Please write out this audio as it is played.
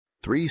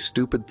3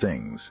 stupid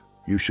things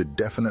you should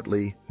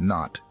definitely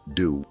not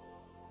do.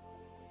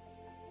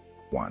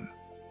 1.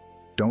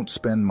 Don't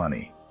spend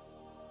money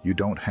you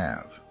don't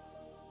have.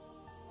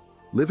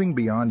 Living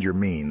beyond your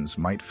means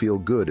might feel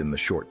good in the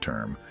short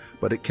term,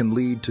 but it can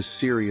lead to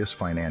serious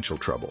financial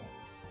trouble.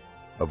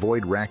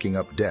 Avoid racking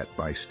up debt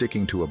by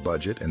sticking to a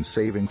budget and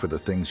saving for the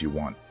things you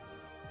want.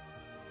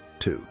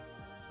 2.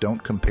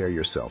 Don't compare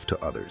yourself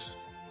to others.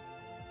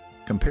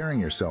 Comparing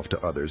yourself to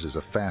others is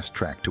a fast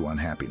track to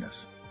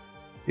unhappiness.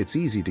 It's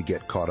easy to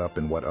get caught up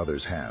in what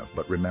others have,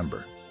 but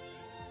remember,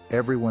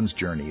 everyone's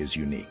journey is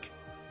unique.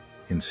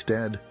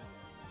 Instead,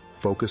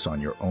 focus on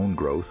your own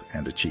growth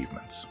and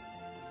achievements.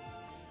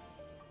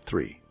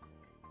 3.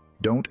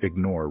 Don't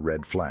ignore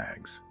red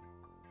flags.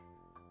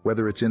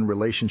 Whether it's in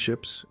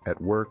relationships,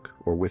 at work,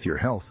 or with your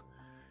health,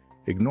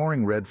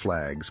 ignoring red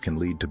flags can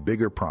lead to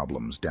bigger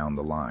problems down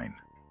the line.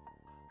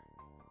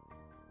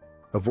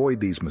 Avoid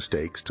these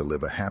mistakes to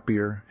live a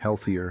happier,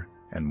 healthier,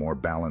 and more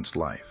balanced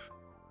life.